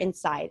friends, they're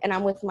inside. And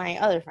I'm with my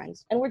other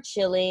friends. And we're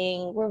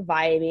chilling. We're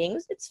vibing.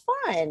 It's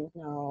fun.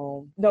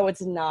 No,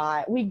 it's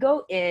not. We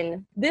go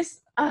in.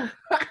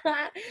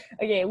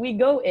 Okay, we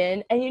go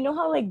in. And you know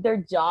how like their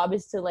job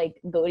is to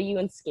like go to you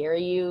and scare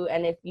you.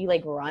 And if you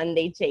like run,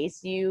 they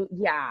chase you.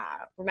 Yeah.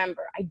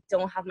 Remember, I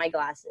don't have my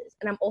glasses.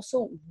 And I'm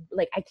also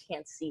like, I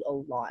can't see a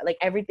lot. Like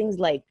everything's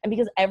like, and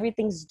because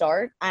everything's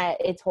dark,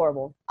 it's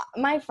horrible.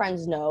 My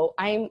friends know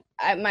I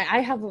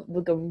have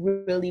like a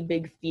really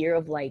big fear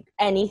of like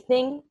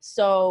anything,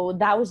 so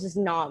that was just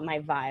not my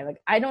vibe.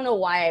 Like I don't know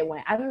why I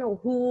went. I don't know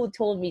who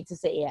told me to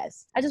say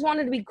yes. I just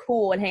wanted to be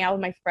cool and hang out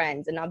with my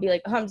friends and not be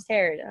like, oh, I'm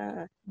scared.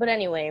 But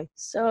anyway,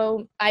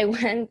 so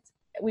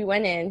we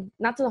went in,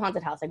 not to the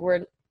haunted house. Like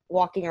we're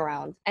walking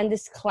around, and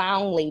this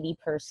clown lady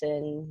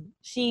person,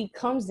 she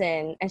comes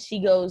in and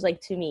she goes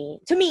like to me,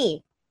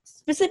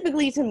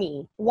 specifically to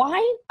me.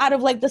 Why? Out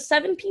of like the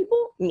 7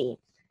 people, me.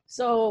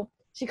 So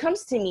she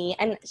comes to me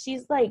and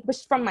she's like, but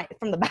she's from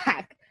the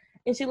back,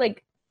 and she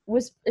like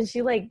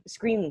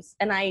screams,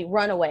 and I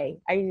run away.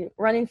 I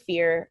run in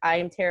fear. I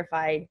am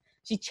terrified.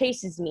 She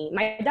chases me.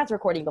 My dad's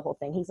recording the whole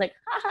thing. He's like,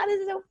 haha,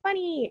 this is so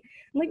funny.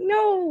 I'm like,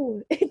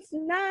 no, it's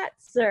not,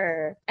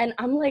 sir. And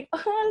I'm like,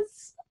 oh,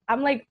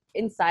 I'm like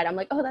inside. I'm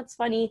like, oh, that's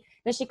funny. And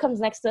then she comes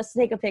next to us to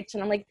take a picture.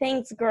 And I'm like,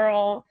 thanks,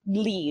 girl.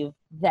 Leave.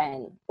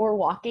 Then we're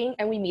walking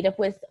and we meet up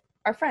with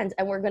our friends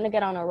and we're going to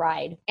get on a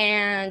ride.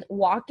 And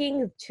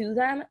walking to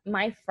them,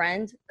 my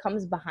friend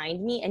comes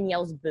behind me and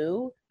yells,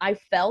 boo. I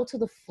fell to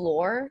the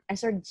floor and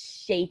started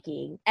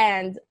shaking.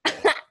 And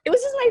it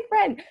was just my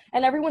friend.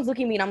 And everyone's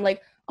looking at me and I'm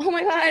like, oh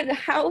my God,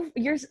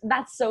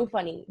 that's so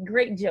funny.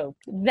 Great joke.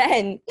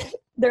 Then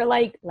they're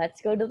like,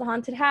 let's go to the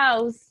haunted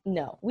house.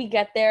 No, we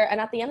get there. And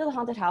at the end of the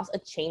haunted house, a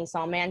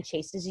chainsaw man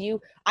chases you.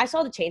 I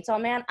saw the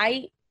chainsaw man.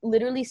 I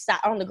literally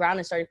sat on the ground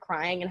and started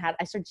crying and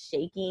I started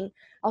shaking.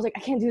 I was like, I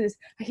can't do this.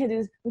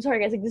 I'm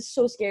sorry, guys. Like, this is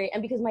so scary.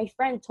 And because my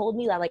friend told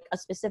me that like a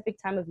specific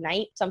time of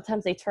night,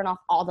 sometimes they turn off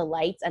all the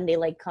lights and they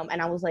like come.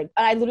 And I was like,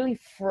 I literally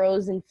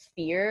froze in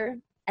fear.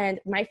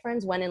 And my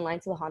friends went in line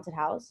to the haunted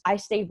house. I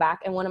stayed back,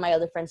 and one of my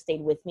other friends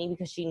stayed with me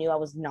because she knew I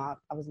was not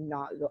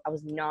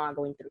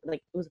going through.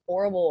 Like, it was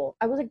horrible.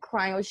 I was like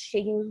crying. I was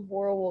shaking. It was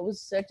horrible. It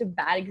was such a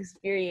bad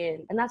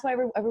experience. And that's why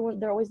everyone,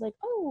 they're always like,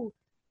 oh,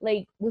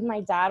 like with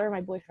my dad or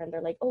my boyfriend,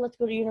 they're like, oh, let's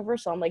go to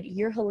Universal. I'm like,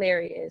 you're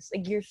hilarious.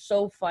 Like, you're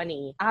so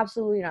funny.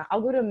 Absolutely not.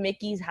 I'll go to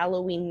Mickey's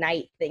Halloween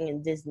night thing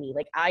in Disney.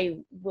 Like, I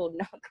will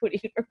not go to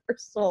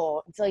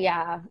Universal. So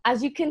yeah,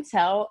 as you can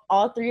tell,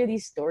 all three of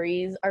these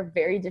stories are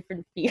very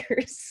different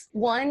fears.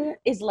 One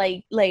is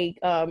like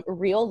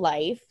real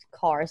life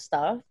car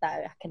stuff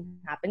that can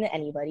happen to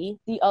anybody.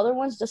 The other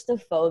one's just a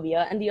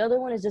phobia, and the other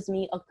one is just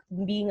me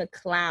being a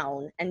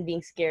clown and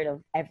being scared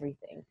of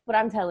everything. But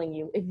I'm telling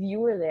you, if you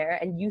were there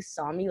and you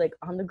saw me like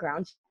on the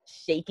ground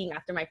shaking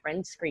after my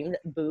friend screamed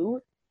boo,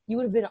 you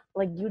would have been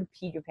like, you would have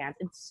peed your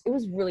pants. It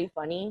was really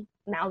funny.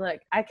 Now that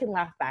I can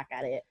laugh back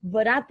at it,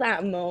 but at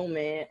that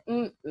moment,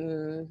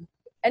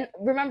 and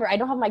remember, I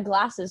don't have my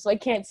glasses, so I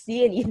can't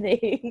see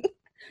anything.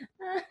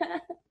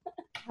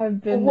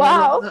 I've been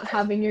Wow. not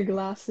having your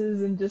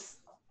glasses and just,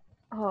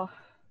 oh.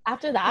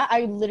 After that,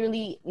 I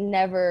literally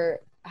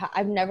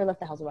I've never left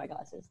the house with my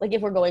glasses. Like,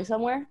 if we're going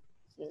somewhere,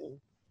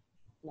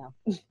 no.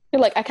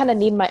 You're like, I kind of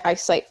need my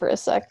eyesight for a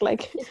sec.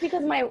 Like, It's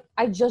because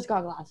I just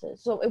got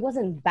glasses, so it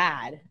wasn't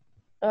bad.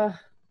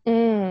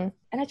 And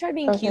I tried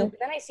being cute, but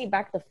then I see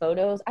back the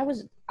photos.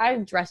 I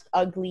dressed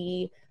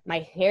ugly. My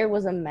hair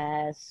was a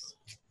mess.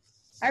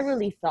 I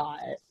really thought.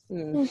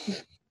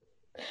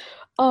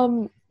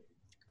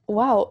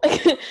 Wow.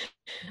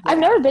 I've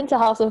never been to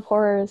House of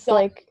Horrors,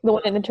 like the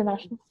one in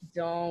International.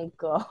 Don't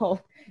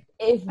go.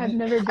 I've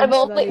never been I've to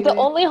only that the either.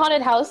 only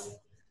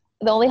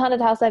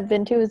haunted house I've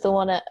been to is the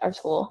one at our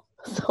school.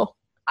 So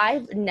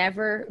I've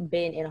never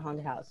been in a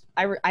haunted house.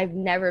 I've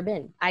never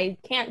been. I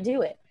can't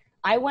do it.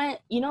 I went,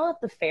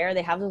 at the fair,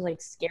 they have those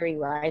like scary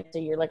rides that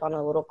you're like on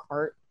a little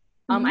cart.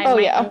 Oh,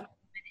 yeah. Went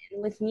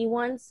with me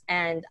once,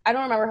 and I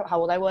don't remember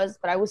how old I was,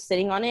 but I was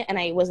sitting on it and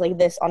I was like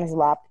this on his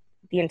lap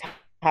the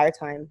entire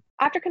time.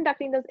 After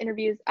conducting those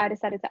interviews, I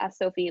decided to ask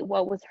Sophie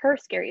what was her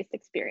scariest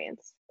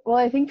experience. Well,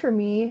 I think for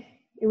me,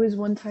 it was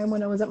one time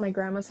when I was at my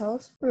grandma's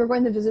house. We were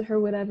going to visit her,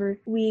 whatever.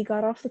 We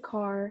got off the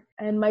car,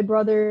 and my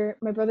brother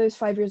is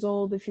 5 years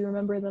old. If you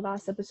remember the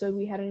last episode,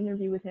 we had an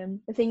interview with him.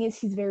 The thing is,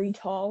 he's very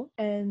tall,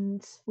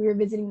 and we were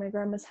visiting my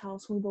grandma's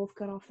house. We both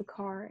got off the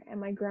car, and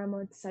my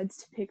grandma decides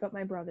to pick up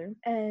my brother.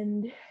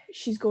 And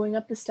she's going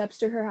up the steps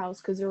to her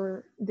house, because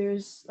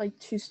there's like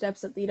 2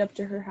 steps that lead up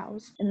to her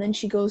house. And then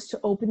she goes to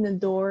open the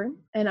door,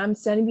 and I'm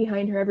standing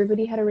behind her.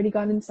 Everybody had already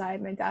gone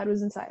inside. My dad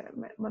was inside.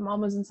 My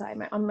mom was inside.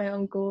 My aunt, my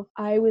uncle.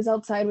 I was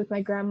outside with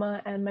my grandma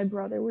and my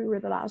brother. We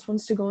were the last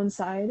ones to go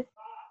inside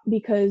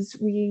because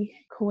we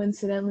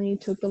coincidentally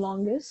took the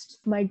longest.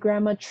 My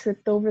grandma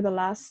tripped over the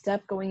last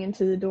step going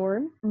into the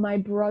door. My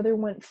brother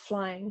went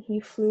flying.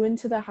 He flew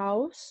into the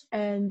house,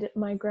 and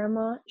my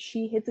grandma,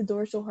 she hit the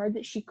door so hard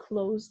that she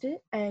closed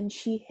it, and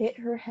she hit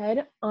her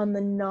head on the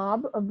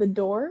knob of the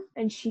door,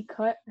 and she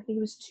cut, I think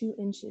it was 2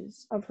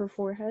 inches of her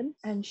forehead,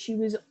 and she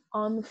was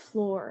on the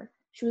floor.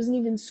 She wasn't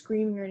even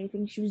screaming or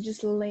anything. She was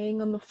just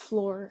laying on the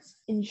floor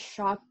in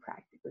shock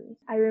practically.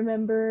 I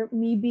remember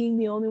me being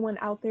the only one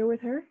out there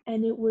with her,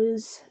 and it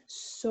was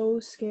so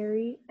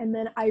scary. And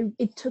then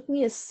it took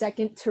me a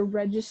second to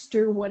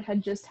register what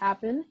had just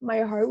happened.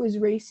 My heart was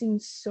racing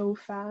so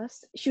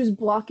fast. She was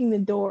blocking the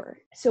door,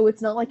 so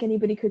it's not like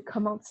anybody could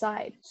come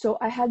outside. So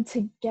I had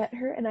to get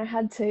her, and I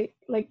had to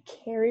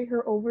carry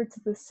her over to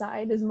the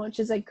side as much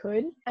as I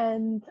could,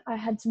 and I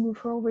had to move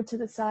her over to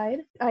the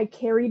side. I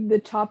carried the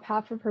top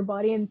half of her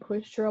body and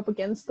pushed her up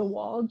against the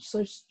wall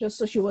just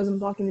so she wasn't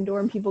blocking the door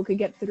and people could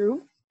get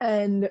through.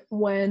 And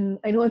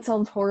I know it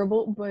sounds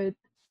horrible, but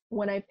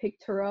when I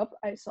picked her up,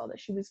 I saw that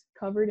she was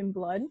covered in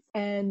blood,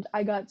 and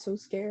I got so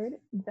scared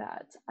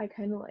that I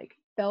kind of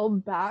fell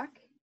back,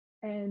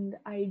 and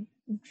I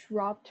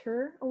dropped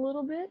her a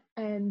little bit,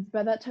 and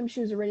by that time she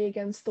was already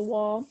against the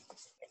wall.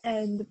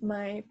 And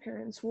my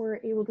parents were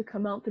able to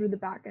come out through the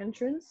back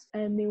entrance,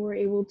 and they were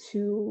able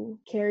to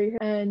carry her.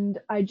 And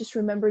I just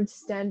remembered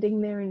standing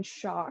there in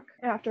shock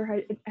after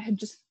I had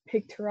just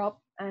picked her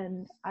up,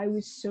 and I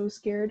was so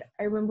scared.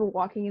 I remember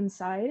walking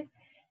inside,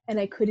 and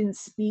I couldn't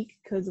speak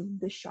because of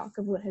the shock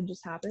of what had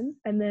just happened.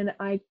 And then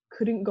I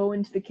couldn't go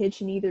into the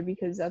kitchen either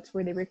because that's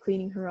where they were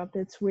cleaning her up.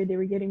 That's where they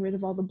were getting rid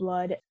of all the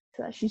blood.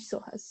 So that she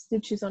still has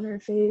stitches on her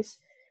face.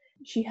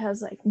 She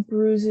has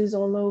bruises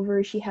all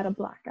over. She had a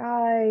black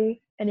eye,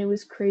 and it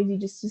was crazy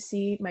just to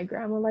see my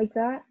grandma like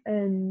that.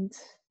 And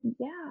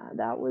yeah,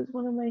 that was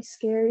one of my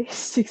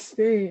scariest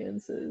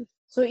experiences.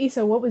 So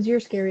Issa, what was your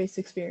scariest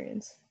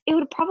experience? It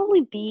would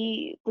probably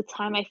be the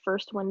time I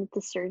first went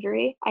into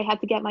surgery. I had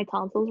to get my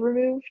tonsils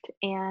removed,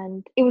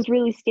 and it was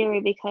really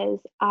scary because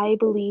I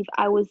believe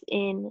I was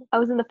in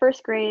the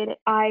 1st grade.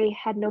 I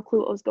had no clue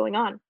what was going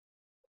on.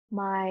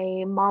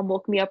 My mom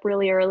woke me up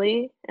really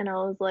early, and I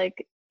was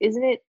like,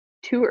 isn't it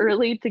too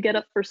early to get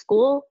up for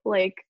school?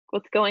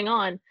 What's going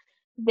on?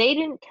 they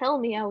didn't tell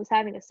me I was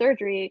having a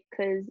surgery,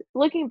 because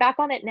looking back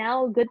on it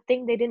now, good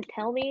thing they didn't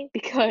tell me,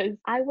 because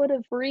I would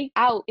have freaked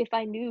out if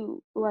I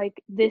knew,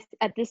 like, this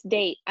at this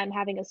date I'm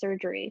having a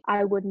surgery.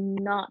 I would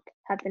not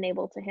have been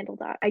able to handle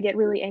that. I get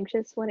really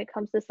anxious when it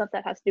comes to stuff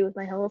that has to do with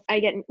my health.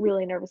 I get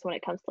really nervous when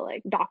it comes to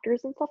like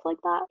doctors and stuff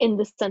like that, in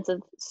the sense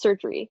of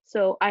surgery.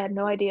 So I had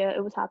no idea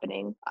it was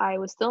happening. I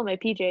was still in my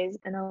PJs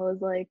and I was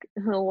like,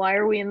 why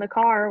are we in the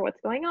car?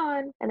 What's going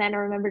on? And then I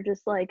remember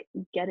just like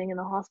getting in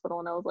the hospital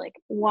and I was like,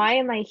 why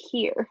am I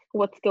here?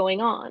 What's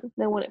going on?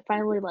 Then when it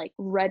finally like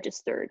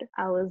registered,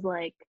 I was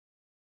like,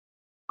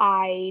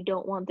 I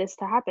don't want this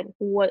to happen.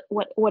 What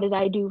did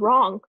I do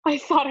wrong? I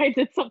thought I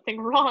did something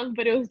wrong,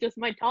 but it was just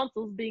my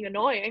tonsils being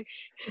annoying.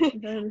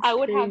 I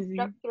would have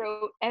strep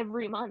throat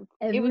every month.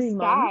 It was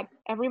bad.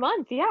 Every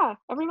month, yeah.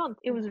 Every month.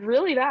 It was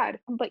really bad.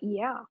 But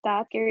yeah,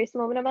 that's the scariest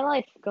moment of my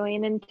life,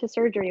 going into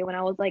surgery when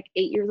I was like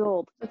 8 years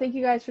old. Well, thank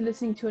you guys for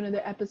listening to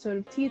another episode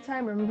of Tea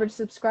Time. Remember to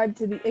subscribe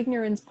to the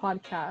Ignorance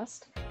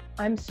Podcast.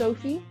 I'm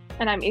Sophie.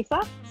 And I'm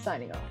Isa.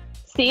 Signing off.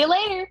 See you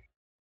later.